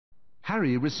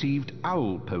Harry received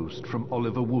owl post from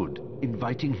Oliver Wood,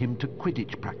 inviting him to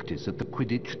Quidditch practice at the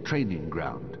Quidditch training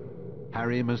ground.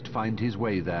 Harry must find his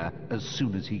way there as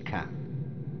soon as he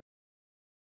can.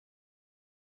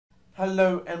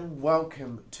 Hello and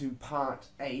welcome to part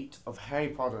 8 of Harry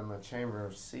Potter and the Chamber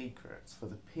of Secrets for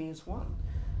the PS1.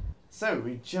 So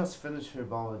we just finished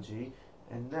Herbology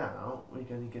and now we're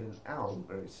going to get an owl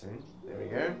very soon. There we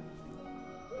go.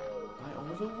 By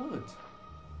Oliver Wood.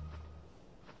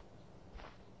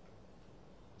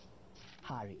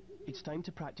 Harry, it's time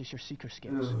to practice your seeker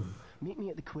skills. Meet me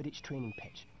at the Quidditch training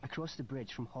pitch, across the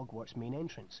bridge from Hogwarts' main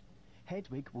entrance.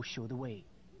 Hedwig will show the way.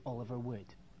 Oliver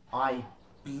Wood. I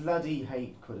bloody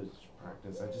hate Quidditch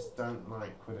practice. I just don't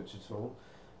like Quidditch at all.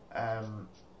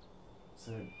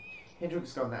 So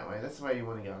Hedwig's gone that way. That's the way you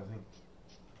want to go, I think.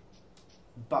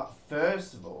 But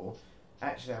first of all,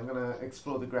 actually I'm going to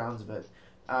explore the grounds a bit.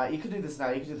 You could do this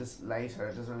now, you could do this later,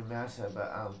 it doesn't really matter,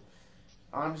 but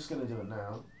I'm just going to do it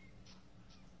now.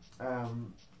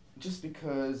 Just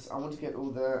because I want to get all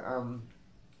the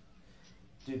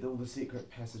do all the secret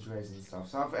passageways and stuff.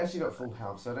 So I've actually got full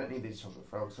health, so I don't need these chocolate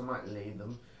frogs. So I might leave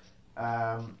them.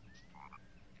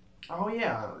 Oh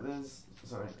yeah, there's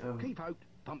Keep out,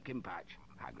 pumpkin patch,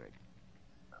 Hagrid.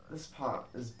 This part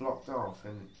is blocked off,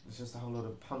 and there's just a whole lot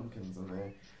of pumpkins in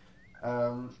there.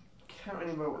 Can't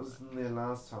remember what was in there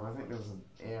last time. I think there was an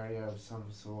area of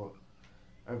some sort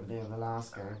over there in the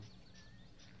last game.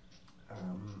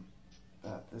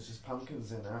 But there's just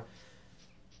pumpkins in there.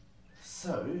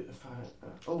 So, if I...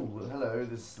 oh, hello,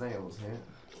 there's snails here.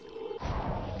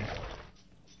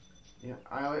 Yeah,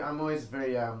 I'm always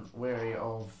very wary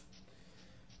of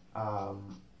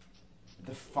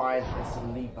the fire that has to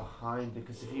leave behind,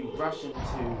 because if you rush in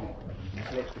to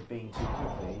collect the bean too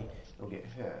quickly, you'll get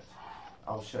hurt.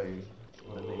 I'll show you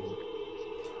what I mean.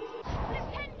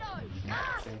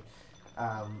 See?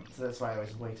 So that's why I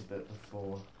always wait a bit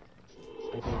before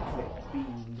I go collect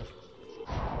bean.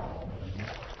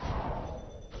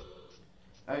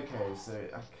 Okay, so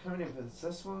I can't remember if it's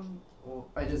this one or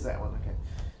it is that one. Okay,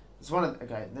 it's one of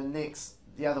okay.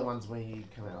 The other one's where you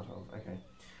come out of. Okay,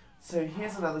 so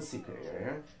here's another secret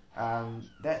area.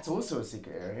 That's also a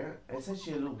secret area. It's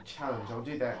actually a little challenge. I'll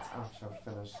do that after I've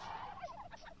finished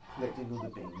collecting all the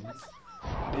beans.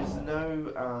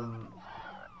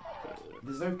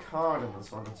 There's no card in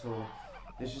this one at all.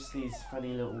 There's just these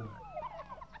funny little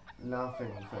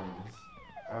laughing things.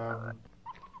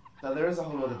 Now there is a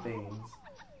whole lot of beans,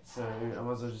 so I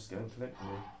might as well just go and collect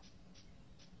them.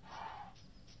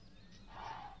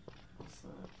 What's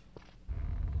that?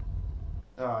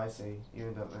 Oh, I see. You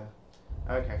end up there.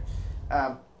 Okay.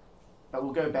 But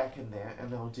we'll go back in there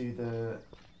and I'll do the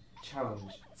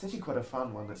challenge. It's actually quite a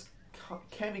fun one. It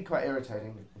can be quite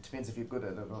irritating. It depends if you're good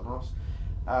at it or not.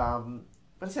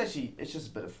 But it's just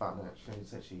a bit of fun actually.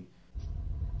 It's actually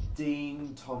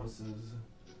Dean Thomas's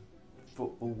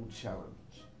football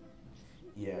challenge.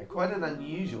 Yeah, quite an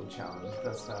unusual challenge,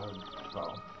 because,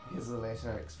 well, here's a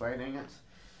letter explaining it.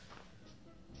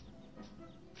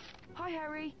 Hi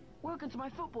Harry, welcome to my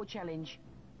football challenge.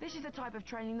 This is the type of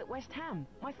training that West Ham,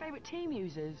 my favourite team,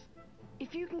 uses.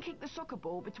 If you can kick the soccer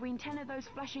ball between 10 of those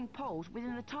flashing poles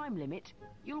within the time limit,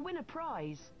 you'll win a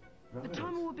prize. Right. The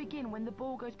timer will begin when the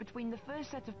ball goes between the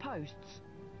first set of posts.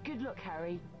 Good luck,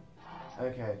 Harry.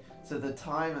 Okay, so the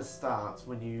timer starts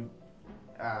when you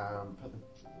put the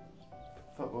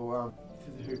football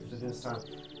through the hoop for the first time.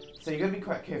 So you're going to be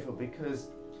quite careful, because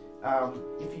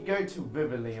if you go too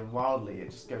vividly and wildly, it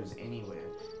just goes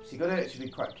anywhere. So you've got to actually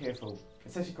be quite careful.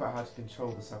 It's actually quite hard to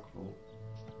control the soccer ball,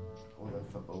 or the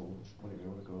football, whatever you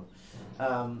want to call it.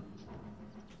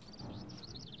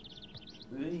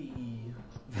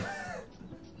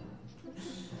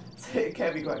 So it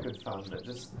can be quite good fun, but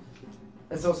just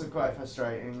it's also quite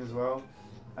frustrating as well.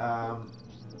 Okay,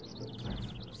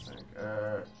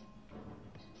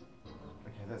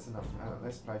 that's enough.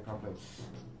 Let's play properly.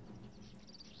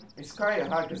 It's quite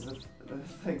hard because the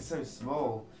thing's so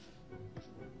small.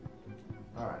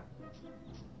 Alright.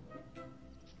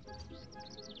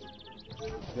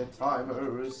 The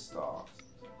timer starts.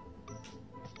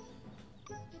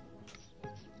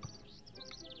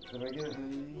 Did I get it?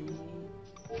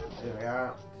 There we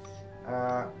are.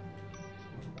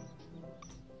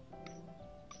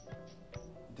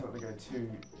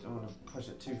 Don't want to push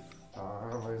it too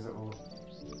far, otherwise it will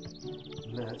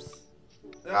miss.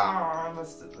 Ah, I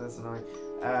missed it. That's annoying.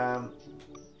 There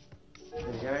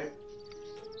we go.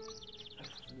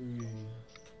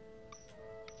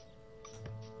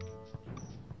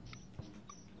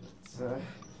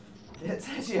 It's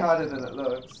actually harder than it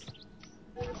looks.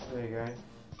 There you go.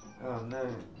 Oh no.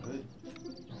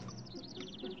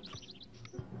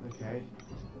 Okay. Okay,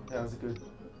 that was a good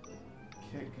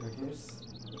kick, I guess.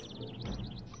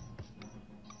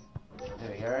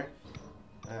 There we go.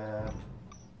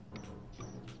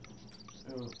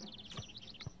 Ooh,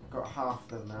 got half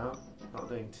them now. Not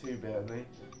doing too badly.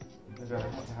 We're going to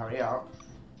have to hurry up.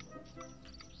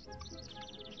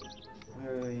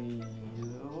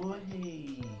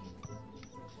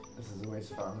 This is always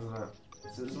fun, isn't it?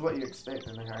 So this is what you expect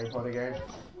in a Harry Potter game.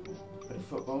 Bit of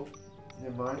football.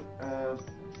 Never mind.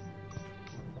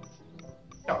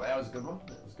 Oh, that was a good one.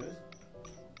 That was good.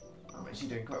 I'm actually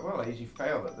doing quite well. I usually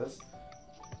fail at this.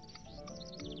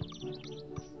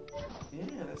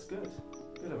 Yeah, that's good.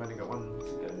 Good, I've only got one to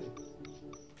go.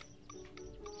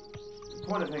 The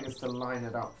point of thing is to line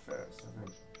it up first, I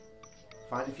think.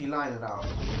 Fine, if you line it up,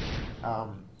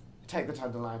 take the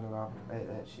time to line it up, it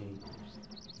actually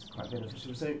is quite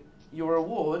beneficial. So, your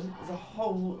reward is a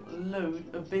whole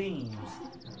load of beans.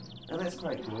 And that's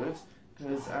quite good,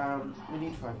 because we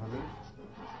need 500.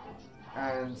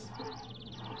 And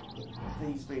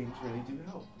these beans really do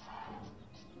help.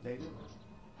 They do. You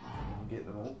can get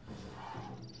them all.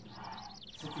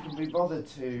 So if you can be bothered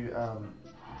to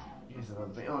use another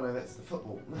bean. Oh no, that's the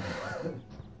football.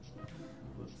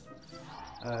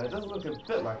 It does look a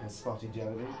bit like a spotty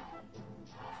jelly bean.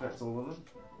 So that's all of them.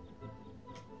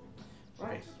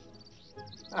 Right.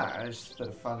 It's just a bit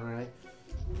of fun, really.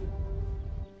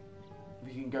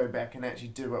 We can go back and actually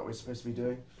do what we're supposed to be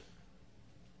doing.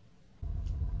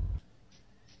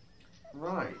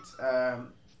 Right.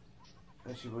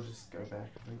 Actually, we'll just go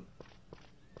back, I think.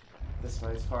 This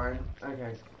way's fine.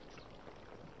 Okay.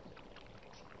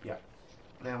 Yeah.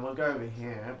 Now we'll go over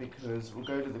here because we'll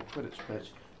go to the Quidditch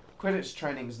pitch. Quidditch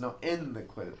training is not in the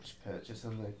Quidditch pitch, it's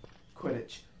in the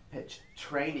Quidditch pitch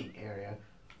training area.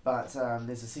 But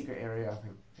there's a secret area, I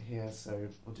think, here, so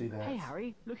we'll do that. Hey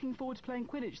Harry, looking forward to playing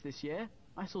Quidditch this year.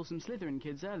 I saw some Slytherin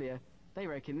kids earlier. They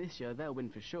reckon this year they'll win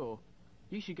for sure.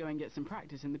 You should go and get some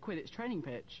practice in the Quidditch training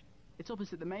pitch. It's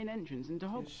opposite the main entrance into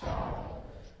Hogwarts.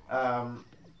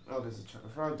 Oh, there's a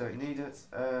chocolate frog, don't need it.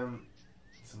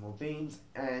 Some more beans,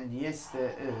 and yes,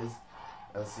 there is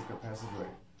a secret passageway.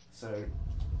 So,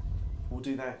 we'll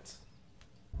do that.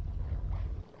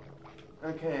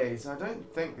 Okay, so I don't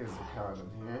think there's a card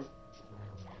in here.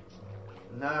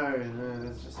 No,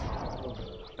 there's just a whole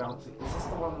bouncing. Is this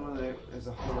the one where there's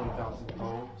a whole lot of bouncing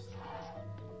bulbs?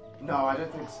 No, I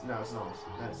don't think so. No, it's not.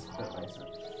 That's a bit later.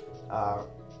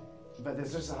 But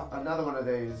there's just another one of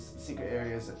those secret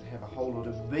areas that have a whole lot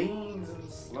of beans and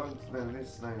slugs. No, there's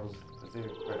snails. But they're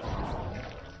quite close.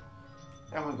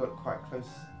 That one got quite close.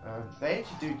 They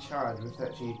actually do charge with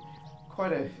actually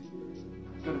quite a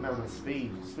good amount of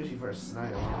speed, especially for a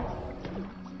snail.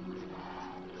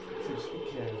 So just be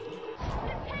careful.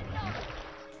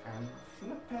 And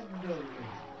flipendo.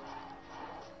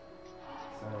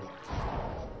 So,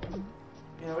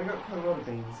 yeah, we got quite a lot of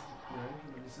beans. You know,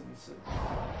 76.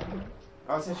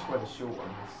 Oh, it's actually quite a short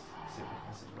one, this secret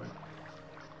passageway.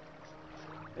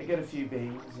 They get a few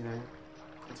beans, you know.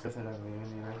 It's worth it over the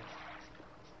end, you know.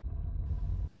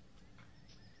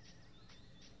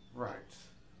 Right.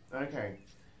 Okay.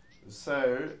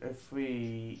 So, if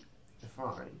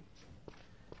I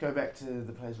go back to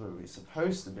the place where we're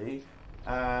supposed to be,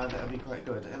 that would be quite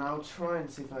good. And I'll try and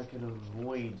see if I can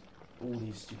avoid all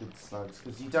these stupid slugs,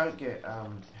 because you don't get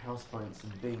house points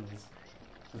and beans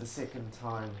for the second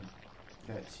time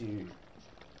that you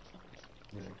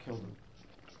kill them.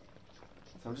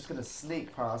 So I'm just going to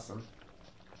sneak past them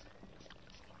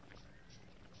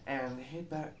and head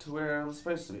back to where I'm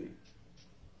supposed to be.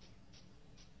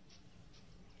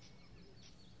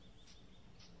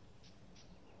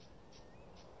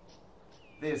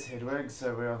 There's Hedwig,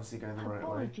 so we're obviously going the right way.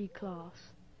 Biology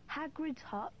class, Hagrid's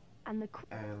hut, and the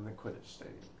Quidditch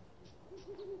stadium.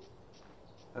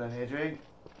 Hello, Hedwig.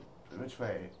 Which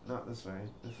way? Not this way.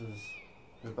 This is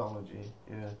herbology.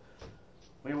 Yeah.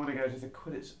 We want to go to the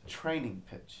Quidditch training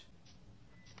pitch.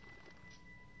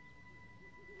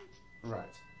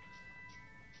 Right.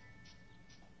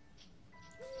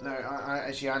 No,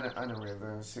 I know where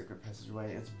the secret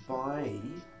passageway is. By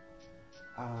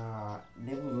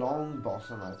Neville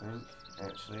Longbottom, I think.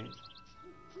 Actually,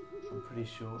 I'm pretty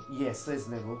sure. Yes, there's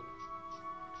Neville.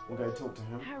 We'll go talk to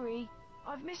him. Harry,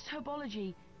 I've missed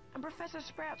herbology, and Professor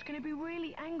Sprout's going to be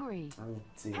really angry. Oh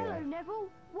dear. Hello,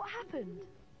 Neville. What happened?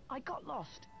 I got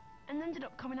lost, and ended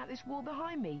up coming out this wall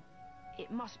behind me. It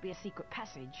must be a secret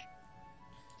passage.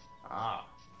 Ah,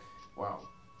 well,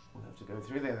 we'll have to go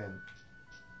through there then.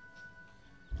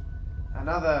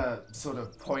 Another sort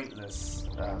of pointless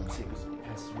secret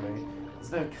passageway.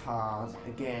 There's no card,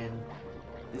 again.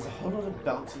 there's a whole lot of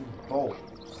bouncing balls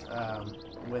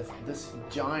with this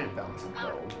giant bouncing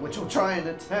ball, which will try and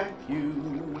attack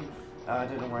you. I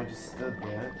don't know why I just stood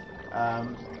there.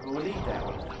 We'll leave that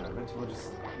one for the moment. We'll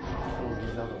just kill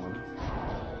these other ones.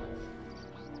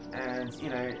 And, you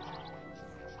know,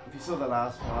 if you saw the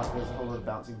last part, there's a whole lot of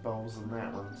bouncing balls in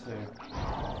that one too.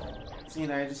 So, you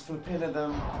know, just flip into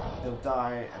them, they'll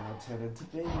die, and they'll turn into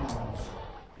beans.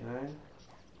 You know?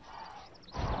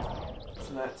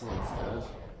 So that's always good.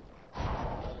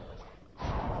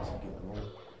 Let's get them all.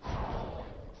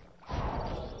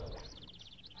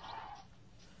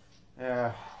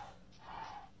 Yeah.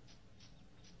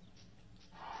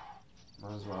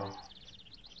 Might as well.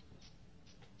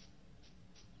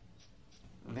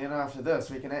 And then after this,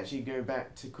 we can actually go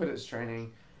back to Quidditch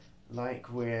training like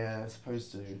we're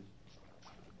supposed to.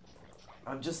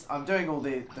 I'm doing all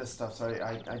this stuff so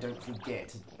I don't forget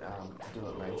to do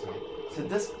it later. So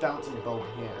this bouncing bulb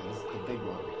here is the big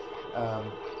one.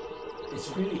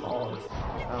 It's really odd.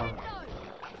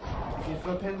 If you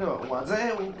flip into it once,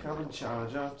 it will come and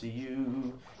charge after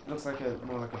you. It looks like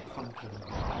more like a pumpkin.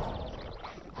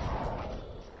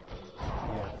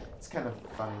 Yeah, it's kind of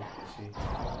funny actually.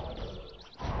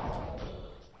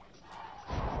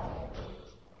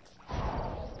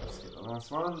 Let's get the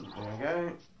last one. There we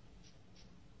go.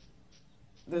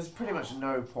 There's pretty much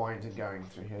no point in going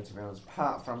through here, to be honest,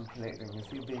 apart from collecting a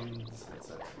few beans. That's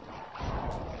it.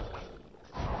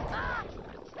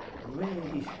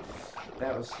 Whee!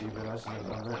 That was stupid. I shouldn't have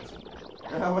done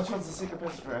that. Which one's the secret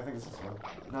passage for? I think it's this one.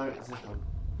 No, it's this one.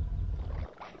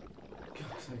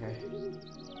 God, okay.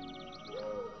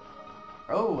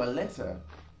 Oh, a letter.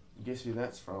 Guess who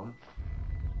that's from?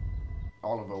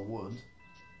 Oliver Wood.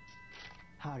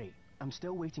 Harry, I'm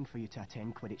still waiting for you to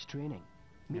attend Quidditch training.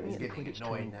 Meet me He's at the getting Quidditch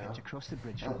annoying training now. pitch across the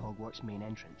bridge from Hogwarts main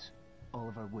entrance.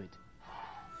 Oliver Wood.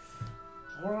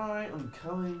 Alright, I'm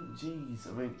coming. Jeez,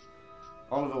 I mean,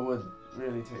 Oliver Wood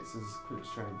really takes his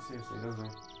Quidditch training seriously, doesn't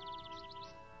he?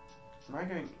 Am I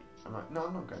going... no,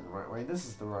 I'm not going the right way. This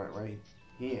is the right way.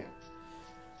 Here.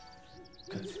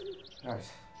 Good. Alright.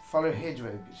 Follow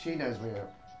Hedwig. She knows where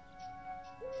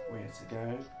to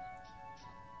go.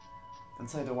 And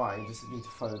so do I. You just need to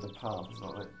follow the path. It's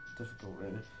not that difficult,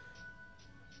 really.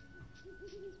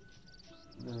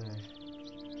 No.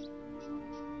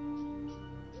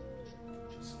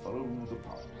 Just follow the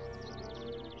path.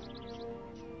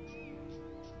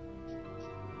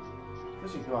 It's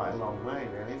actually quite a long way,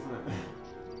 really, isn't it?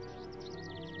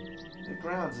 The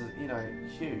grounds are, you know,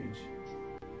 huge.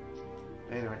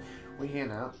 Anyway, we're here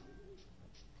now.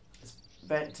 It's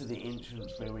back to the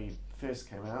entrance where we first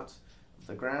came out of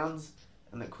the grounds,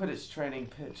 and the Quidditch training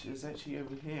pitch is actually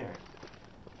over here.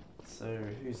 So,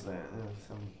 who's that?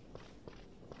 Some...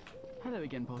 Hello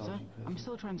again, Potter. I'm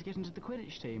still trying to get into the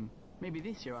Quidditch team. Maybe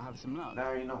this year I'll have some luck.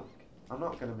 No, you're not. I'm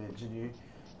not going to mention you.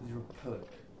 You're a prick.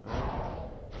 Right?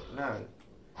 No.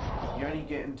 You only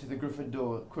get into the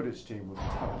Gryffindor Quidditch team with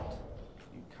talent.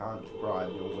 You can't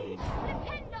bribe your way through in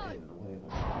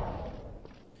whatever.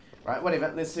 Right,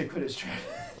 whatever. Let's do Quidditch training.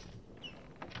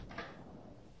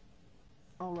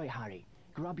 All right, Harry.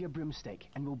 Grab your broomstick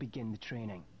and we'll begin the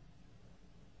training.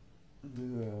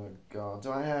 Oh, God.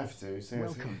 Do I have to? Seriously?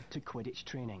 Welcome to Quidditch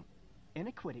training. In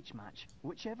a Quidditch match,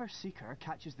 whichever seeker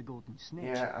catches the golden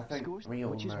snake scores, we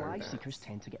all which is know why that. seekers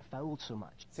tend to get fouled so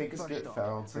much. Seekers get off,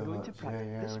 fouled so we're going much. to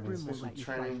practice. This broom will let you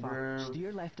fly training far. broom.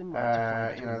 Steer left and right to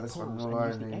fly you know, this one poles will and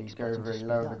use the only X go button to very speed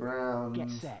low on the up. ground.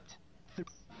 Get set.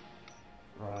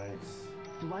 Right.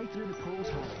 Fly through the poles,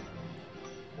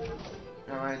 Harry.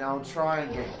 Alright, I'll try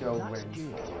and get gold That's wings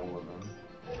good. for all of them.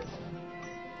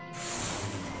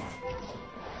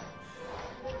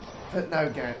 But no,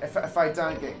 Garen, if I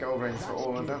don't get gold rings for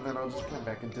all of them, then I'll just come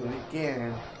back and do it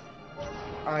again.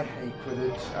 I hate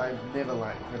Quidditch. I've never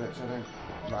liked Quidditch. I don't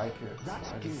like it.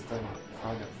 I just don't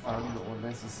find it fun or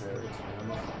necessary, to be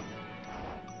honest.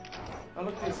 Oh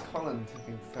look, there's Colin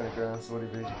taking photographs or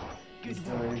whatever he's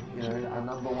doing, you know, a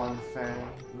 #1 fan.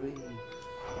 Whee.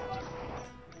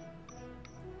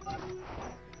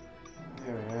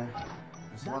 There we go.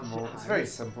 There's one more. It's very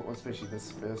simple, especially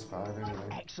this first part anyway.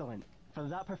 Excellent. For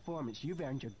that performance, you've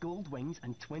earned your gold wings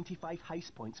and 25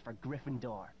 heist points for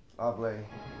Gryffindor. Lovely.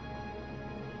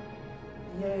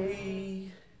 Yay!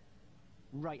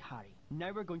 Right, Harry.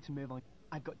 Now we're going to move on.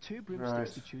 I've got 2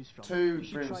 broomsticks to choose from. Two You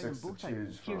should try them broomsticks to both out.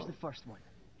 choose from. Here's the first one.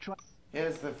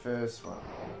 Here's the first one.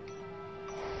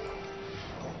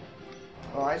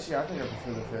 Well, actually, I think I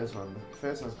prefer the first one. The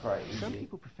first one's quite easy. Some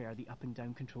people prefer the up and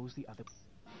down controls, the other...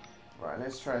 Right,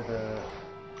 let's try the...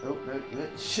 Oh, no,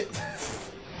 shit!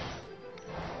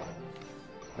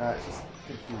 No, it's just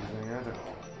confusing. I don't...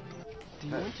 Do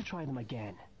you want to try them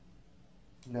again?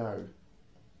 No.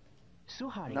 So,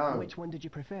 Harry, No. which one did you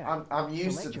prefer? I'm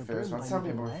used Select to the your first broom one. by Some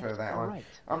moving people prefer left that or one. right.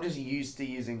 I'm just used to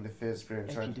using the first broom.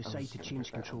 If So you decide to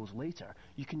change controls later,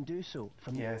 you can do so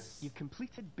from Yes. You've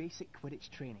completed basic Quidditch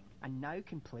training and now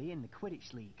can play in the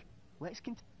Quidditch League.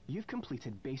 You've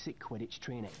completed basic Quidditch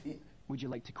training. Would you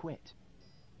like to quit?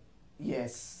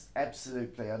 Yes,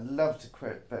 absolutely. I'd love to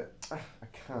quit, but I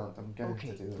can't. I'm going to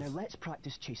do this. Now let's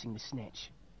practice chasing the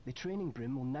snitch. The training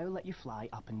broom will now let you fly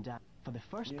up and down. For the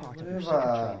first part of your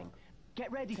seeker training,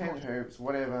 get ready for it. Hoops,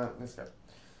 whatever. Let's go.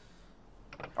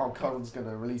 Oh, Colin's going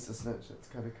to release a snitch. That's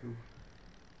kind of cool.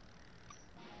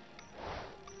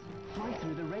 Fly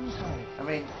through the rings, Harry. I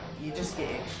mean, you just get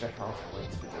extra health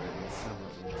points for doing this. So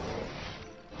much.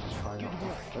 Try not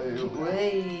to flew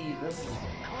away. This is.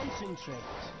 Concentrate.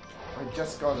 I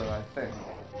just got it, I think.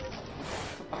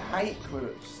 I hate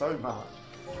Quidditch so much.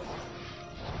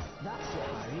 That's it,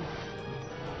 Harry.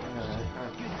 No, I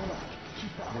Good work.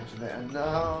 Keep it up. mention that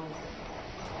enough.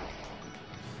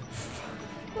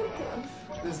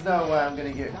 There's no way I'm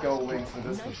going to get gold wings for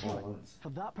this Nice one. performance. For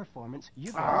that performance,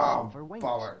 you Ah, got silver wings.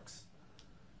 bollocks.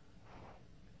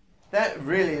 That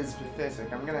really is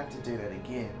pathetic. I'm going to have to do that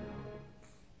again.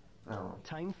 Oh.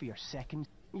 Time for your second.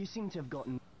 You seem to have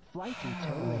gotten fly through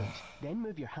 10 rings, then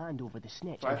move your hand over the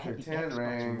snitch Fly and hit through the 10 X button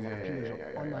rings. that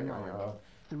appears on the Yeah. mark.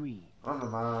 3. On the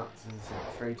mark.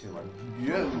 3, 2, 1. The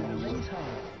rings, Yo! Harry.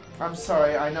 I'm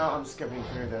sorry. I know I'm skipping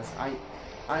through this.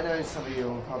 I know some of you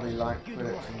will probably like Good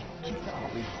Quidditch work. and Keep it up.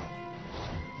 probably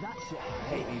That's it,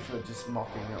 Harry. hate me for just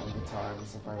mocking it all the time and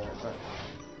stuff like that, but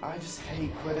I just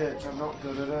hate Quidditch. I'm not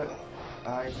good at it.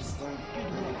 I just don't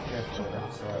really care for it.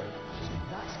 I'm sorry.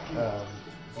 That's good.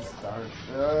 Just don't.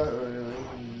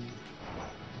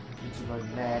 Into my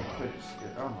mad Quidditch.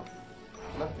 Oh my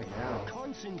flipping out.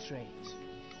 Concentrate.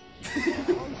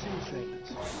 Concentrate.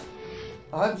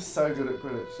 I'm so good at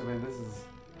Quidditch. I mean, this is.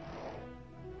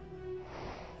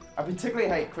 I particularly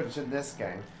hate Quidditch in this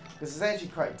game because it's actually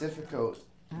quite difficult.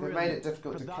 They've made it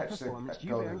difficult to catch the golden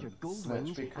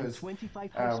snitch because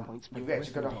you've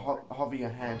actually got to hover your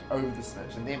hand over the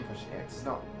snitch and then push X. It's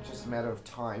not just a matter of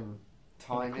timing.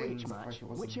 Match,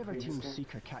 whichever team's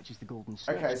seeker catches the golden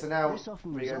snitch. Okay, so now this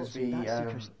often we're going to results in be. that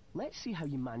seeker's. Let's see how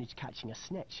you manage catching a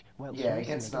snitch while Yeah, racing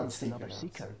against another seeker.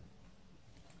 seeker. So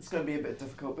it's going to be a bit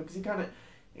difficult because you kind of.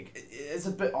 It's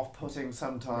a bit off-putting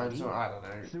sometimes, Ready? or I don't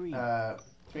know.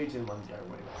 3, 2, 1, go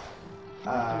away.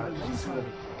 You sort of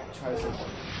try to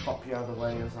pop you out of the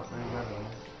way or something. I don't know.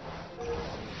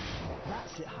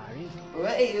 That's it, Harry.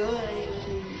 Sorry.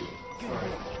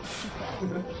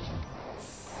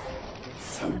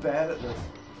 So bad at this.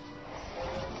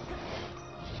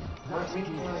 When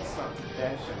can I start to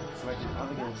dash it? Because like in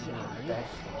other games you can dash.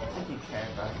 I think you can,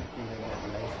 but I think you may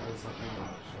get later or something. I'm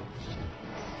not sure.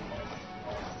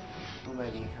 Or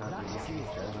maybe you can't do this in this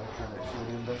game. I can't actually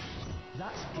remember.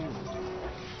 That's good.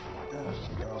 Oh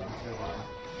god, I'm terrible.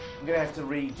 I'm gonna have to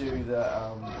redo the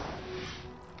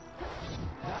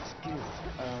That's good.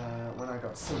 when I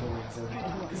got silver wings in.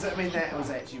 Because I mean that was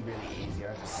actually really easy.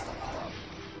 I just stuffed up.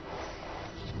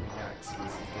 I mean, no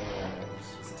excuses there. It was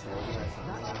just terrible.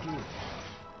 That's good.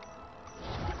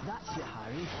 That's it,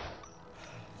 Harry.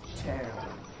 10,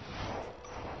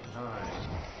 9,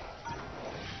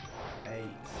 8,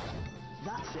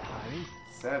 That's it, Harry.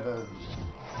 7,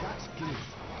 That's good.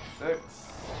 6,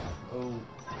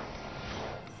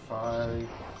 5,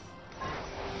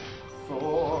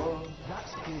 4,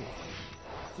 That's good.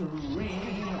 3,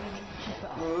 Keep it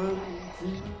up. 2,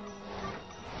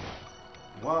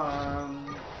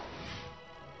 1,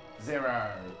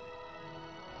 0.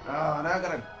 Oh, now I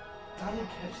gotta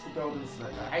catch the golden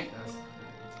snitch. I hate this.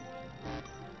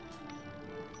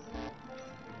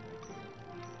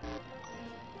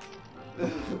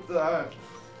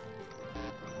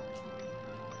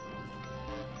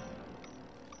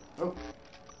 Oh.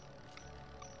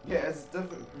 Yeah, it's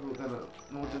difficult than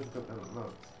more difficult than it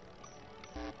looks.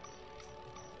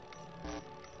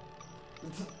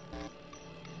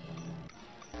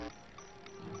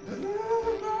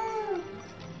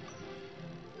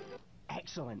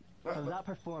 Excellent. For that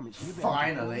performance, you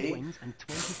Finally. wins and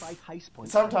 25 heist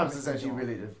points. Sometimes it's actually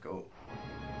really difficult.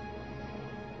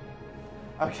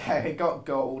 Okay, I got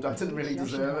gold. I didn't really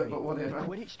deserve it, but whatever. The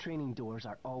Quidditch training doors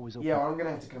are always open. Yeah, I'm gonna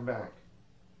have to come back.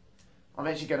 I'm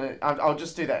actually gonna. I'll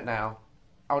just do that now.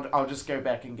 I'll just go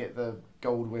back and get the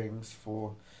gold wings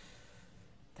for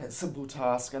that simple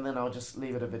task, and then I'll just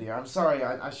leave it a video. I'm sorry.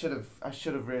 I should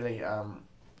have really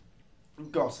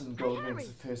gotten gold wings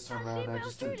the first time around. I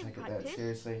just didn't take it that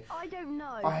seriously. I don't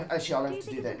know. Actually, I'll Do have you to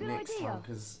think do it's a that good next idea? time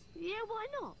because Yeah, why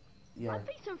not? yeah. I've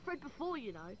been some Fred before,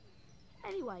 you know.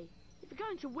 Anyway, if If you're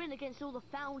going to win against all the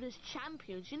Founders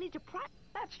champions, you need to practice.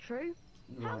 That's true.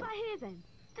 Right. How about here then?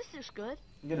 This looks good.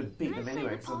 I'm gonna beat them Let's say anyway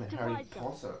the because I'm path Harry divides us.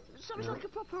 Potter. Something Yeah. like a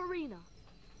proper arena.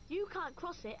 You can't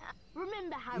cross it.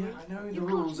 Remember, Harry. Yeah, I know the you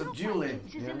rules cast of your dueling.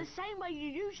 pieces in the same way you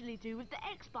usually do with the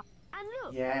X-Button. And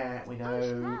look, Yeah, we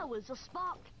those know. flowers are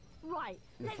sparked. Right,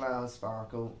 The let's flowers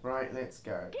sparkle. Right, let's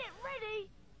go. get ready.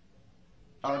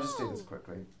 I'll just do this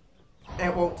quickly.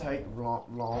 It won't take long.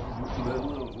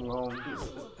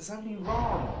 It's only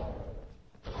Ron.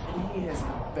 And he has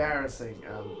an embarrassing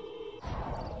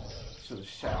sort of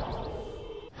shout.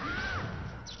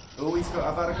 Oh, he's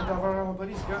got Avada Kedavra, but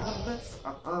he's going to miss.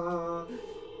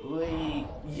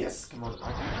 Yes, come on,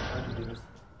 I can do this.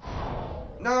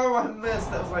 No, I missed.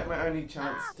 That was like my only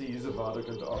chance to use Avada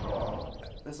Kedavra.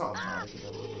 It's not Avada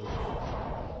Kedavra.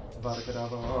 Avada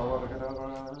Kedavra, Avada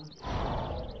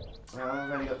Kedavra.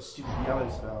 I've only got the stupid yellow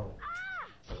spell.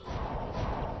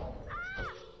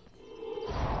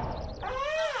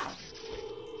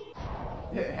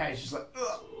 Yeah, he's just like,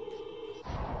 ugh.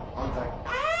 I was like,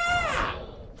 ah!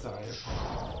 Sorry.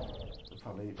 I'll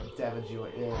probably damage your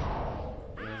ears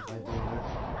by doing that.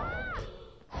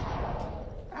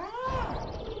 Ah!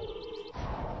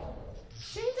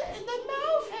 Shoot it in the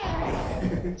mouth,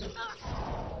 Harry!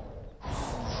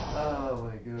 Oh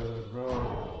my god,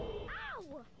 Ron.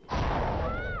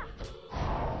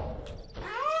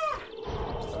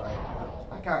 Sorry,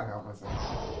 I can't help myself.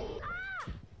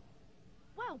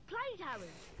 Well played, Harry.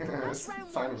 That's round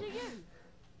Funny. one to you.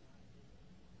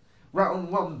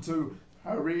 Round 1 to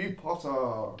Harry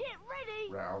Potter. Get ready.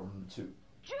 Round 2.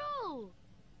 Jewel.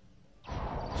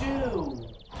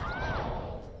 Jill.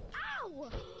 Ow.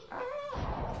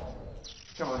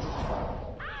 Come on, hit the fire.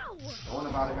 Ow. I want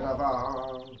Avada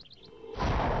Kedavra.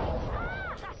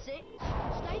 That's it.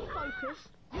 Stay focused.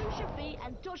 Use your feet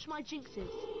and dodge my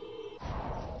jinxes.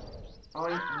 I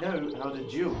know how to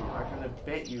duel. I kind of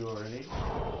bet you already.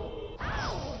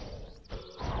 Ow.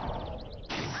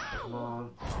 Come on.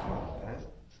 Come on, Dan.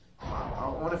 I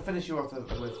want to finish you off with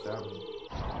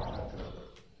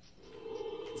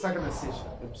it's like an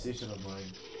obsession of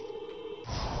mine.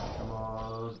 Come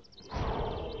on.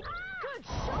 Good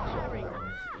shot, Harry.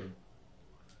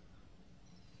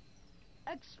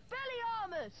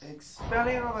 Expelliarmus.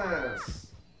 Expelliarmus!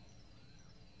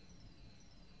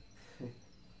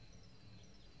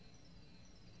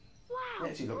 Wow,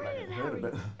 Actually looked like it brilliant, hurt a Harry.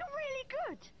 bit. You're really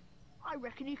good. I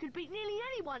reckon you could beat nearly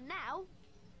anyone now.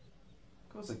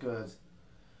 Of course it could.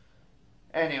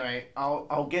 Anyway,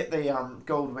 I'll get the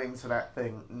gold wings for that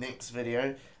thing next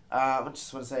video. I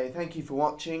just want to say thank you for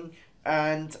watching,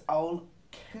 and I'll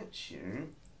catch you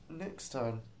next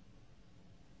time.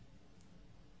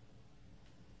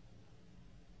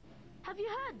 Have you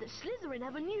heard that Slytherin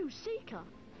have a new Seeker?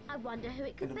 I wonder who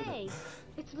it could be.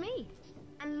 It's me.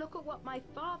 And look at what my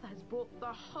father has brought the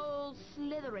whole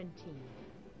Slytherin team.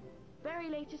 Very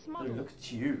latest Oh, model. look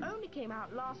at you. Only came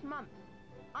out last month.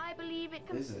 I believe it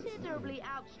Is it? considerably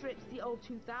outstrips the old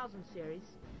 2000 series.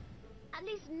 At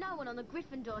least no one on the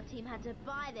Gryffindor team had to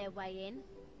buy their way in.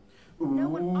 No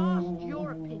one asked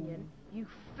your opinion, you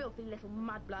filthy little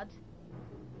mudblood.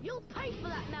 You'll pay for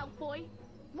that, Malfoy.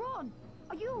 Ron,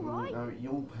 are you alright? No,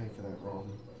 you'll pay for that, Ron.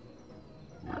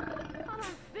 I don't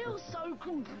feel so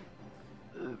good.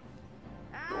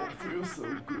 That feels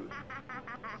so good.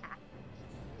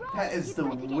 Ron, That is you the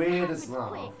better get weirdest Hagrid laugh.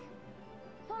 quick.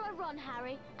 Follow Ron,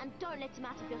 Harry, and don't let him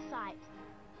out of your sight.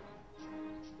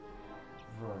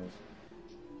 Right.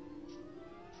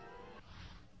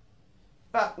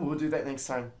 But we'll do that next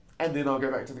time. And then I'll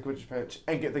go back to the Quidditch pitch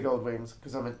and get the gold wings,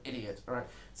 because I'm an idiot. Alright,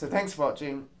 so thanks for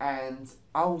watching, and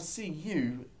I'll see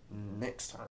you next time.